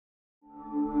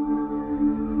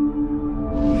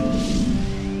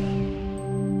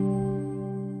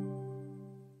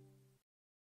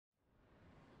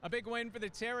big win for the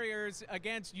Terriers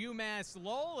against Umass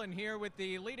Lowell, and here with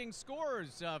the leading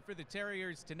scorers for the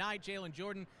Terriers tonight, Jalen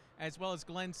Jordan as well as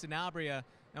Sanabria.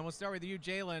 And we'll start with you,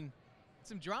 Jalen.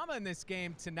 Some drama in this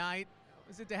game tonight.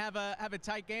 Was it to have a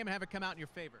tight game and have it come out in your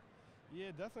favor? Yeah,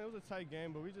 definitely. It was a tight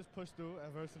game, but we just pushed through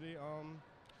adversity.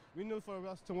 We knew for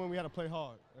us to win, we had to play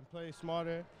hard and play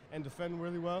smarter and defend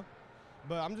really well.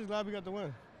 But I'm just glad we got the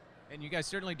win. And you guys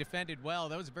certainly defended well.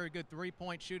 That was a very good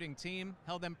three-point shooting team.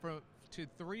 Held them to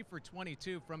 3 for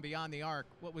 22 from beyond the arc.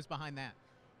 What was behind that?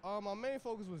 Our main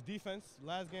focus was defense.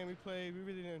 Last game we played, we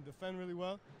really didn't defend really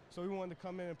well. So we wanted to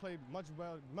come in and play much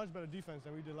better defense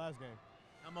than we did last game.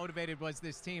 How motivated was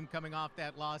this team coming off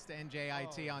that loss to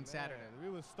NJIT on Saturday? We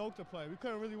were stoked to play. We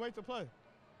couldn't really wait to play.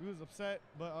 We was upset,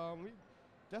 but we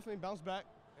definitely bounced back,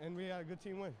 and we had a good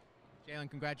team win. Jalen,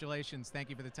 congratulations. Thank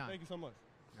you for the time. Thank you so much.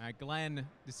 All right, Glenn,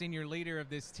 the senior leader of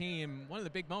this team, one of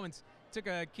the big moments, took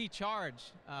a key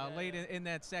charge late in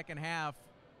that second half.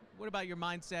 What about your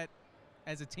mindset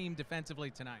as a team defensively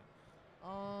tonight?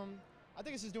 I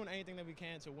think it's just doing anything that we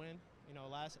can to win. You know,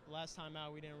 last time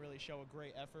out, we didn't really show a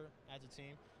great effort as a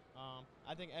team.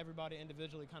 I think everybody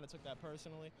individually kind of took that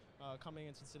personally coming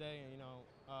into today. And, you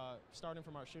know, starting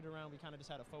from our shoot around, we kind of just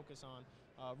had to focus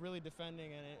on really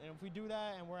defending. And if we do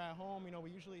that and we're at home, you know, we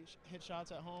usually hit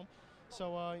shots at home.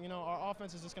 So, you know, our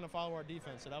offense is just going to follow our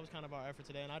defense. So that was kind of our effort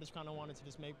today. And I just kind of wanted to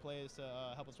just make plays to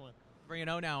help us win.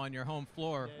 3-0 now on your home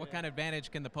floor. Yeah, what kind of advantage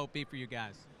can the Pope be for you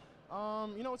guys?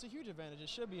 You know, it's a huge advantage. It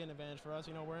should be an advantage for us.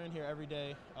 You know, we're in here every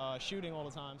day shooting all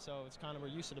the time, so it's kind of, we're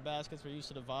used to the baskets, we're used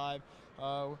to the vibe,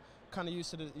 we're kind of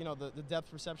used to the, you know, the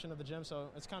depth perception of the gym, so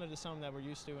it's kind of just something that we're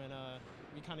used to, and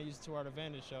we kind of use it to our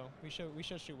advantage, so we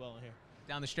should shoot well in here.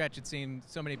 Down the stretch, it seemed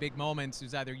so many big moments. It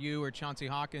was either you or Chauncey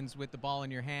Hawkins with the ball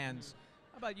in your hands.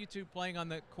 How about you two playing on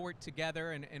the court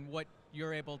together and what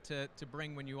you're able to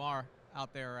bring when you are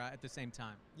out there at the same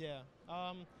time? Yeah.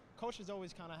 Coach has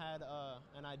always kind of had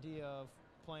an idea of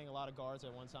playing a lot of guards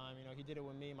at one time. You know, he did it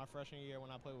with me my freshman year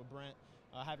when I played with Brent,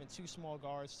 having two small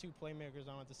guards, two playmakers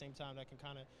on at the same time that can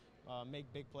kind of make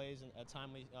big plays at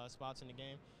timely spots in the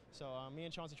game. So me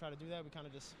and Chauncey tried to do that. We kind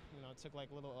of just, you know, took like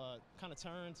little kind of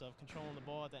turns of controlling the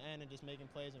ball at the end and just making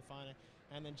plays and finding.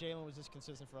 And then Jalen was just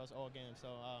consistent for us all game. So,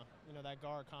 you know, that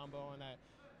guard combo and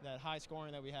that high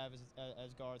scoring that we have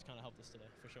as guards kind of helped us today,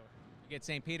 for sure. You get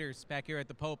St. Peter's back here at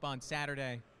the Pope on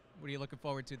Saturday. What are you looking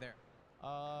forward to there?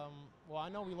 Well, I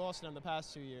know we lost them the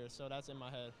past 2 years, so that's in my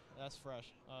head. That's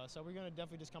fresh. So we're going to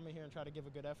definitely just come in here and try to give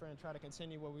a good effort and try to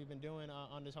continue what we've been doing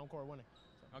on this home court winning.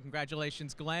 So. Well,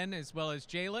 congratulations, Glenn, as well as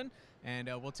Jalen. And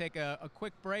we'll take a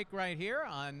quick break right here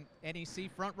on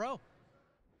NEC Front Row.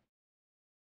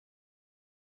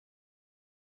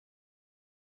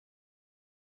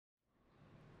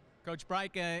 Coach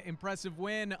Braica, impressive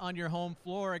win on your home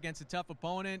floor against a tough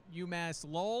opponent, UMass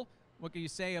Lowell. What can you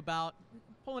say about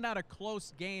pulling out a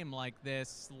close game like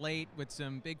this late with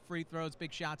some big free throws,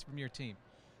 big shots from your team?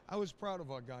 I was proud of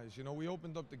our guys. You know, we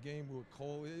opened up the game, we were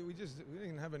cold. We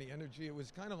didn't have any energy. It was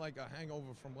kind of like a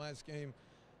hangover from last game.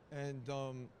 And,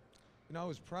 you know, I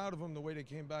was proud of them the way they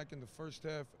came back in the first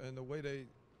half and the way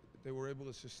they were able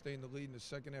to sustain the lead in the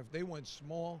second half. They went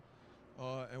small,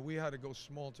 and we had to go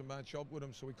small to match up with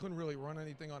them. So we couldn't really run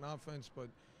anything on offense, but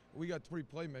we got three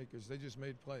playmakers. They just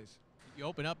made plays. You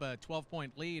opened up a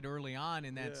 12-point lead early on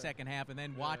in that second half and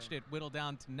then watched it whittle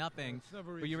down to nothing, it's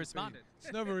never easy, but you responded.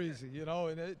 It's never easy, you know,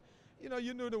 and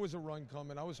you knew there was a run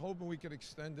coming. I was hoping we could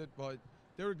extend it, but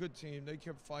they're a good team. They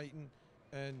kept fighting,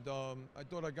 and I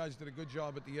thought our guys did a good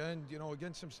job at the end, you know,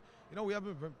 against some, you know, we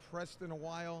haven't been pressed in a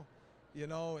while, you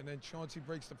know, and then Chauncey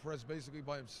breaks the press basically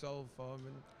by himself,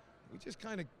 and we just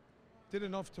kind of did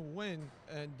enough to win,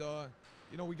 and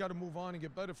you know, we got to move on and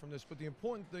get better from this. But the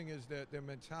important thing is that their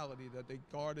mentality, that they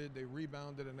guarded, they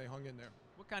rebounded, and they hung in there.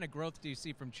 What kind of growth do you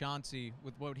see from Chauncey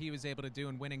with what he was able to do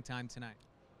in winning time tonight?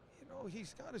 You know,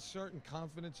 he's got a certain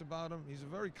confidence about him. He's a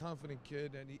very confident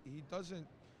kid, and he doesn't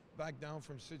back down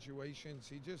from situations.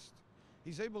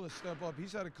 He's able to step up.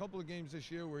 He's had a couple of games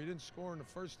this year where he didn't score in the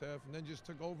first half and then just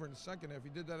took over in the second half. He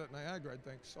did that at Niagara, I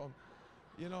think. So,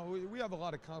 you know, we have a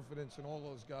lot of confidence in all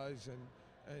those guys,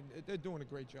 and they're doing a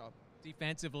great job.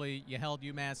 Defensively, you held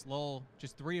UMass Lowell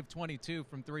just 3 of 22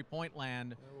 from three-point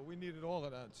land. Yeah, well, we needed all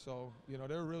of that. So, you know,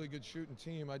 they're a really good shooting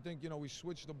team. I think, you know, we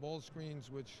switched the ball screens,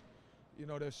 which, you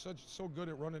know, they're so good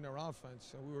at running their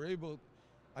offense. And we were able,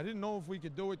 I didn't know if we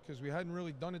could do it because we hadn't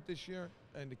really done it this year.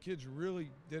 And the kids really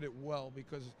did it well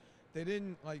because they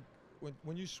didn't, like,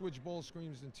 when you switch ball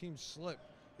screens and teams slip,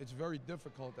 it's very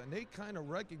difficult. And they kind of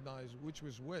recognized which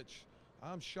was which.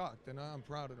 I'm shocked, and I'm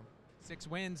proud of them. 6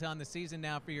 wins on the season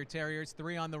now for your Terriers,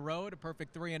 3 on the road, a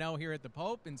perfect 3-0 here at the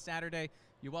Pope. And Saturday,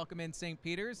 you welcome in St.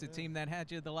 Peter's, a team that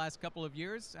had you the last couple of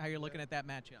years. How are you looking at that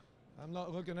matchup? I'm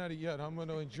not looking at it yet. I'm going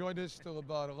to enjoy this till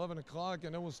about 11 o'clock,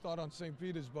 and then we'll start on St.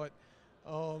 Peter's. But,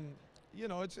 you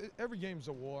know, every game's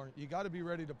a war. You got to be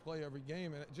ready to play every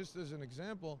game. And just as an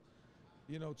example,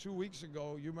 you know, 2 weeks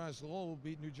ago, Umass Lowell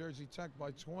beat New Jersey Tech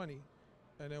by 20.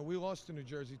 And then we lost to New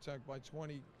Jersey Tech by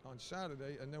 20 on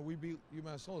Saturday, and then we beat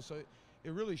UMass Lowell. So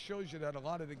it really shows you that a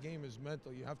lot of the game is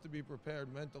mental. You have to be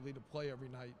prepared mentally to play every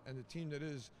night. And the team that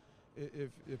is,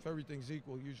 if everything's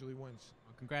equal, usually wins.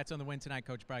 Well, congrats on the win tonight,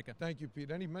 Coach Braica. Thank you, Pete.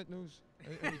 Any Met news?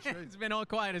 Any It's been all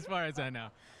quiet as far as I know.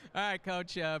 All right,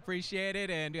 Coach, appreciate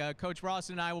it. And Coach Ross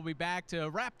and I will be back to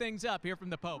wrap things up here from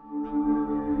the Pope.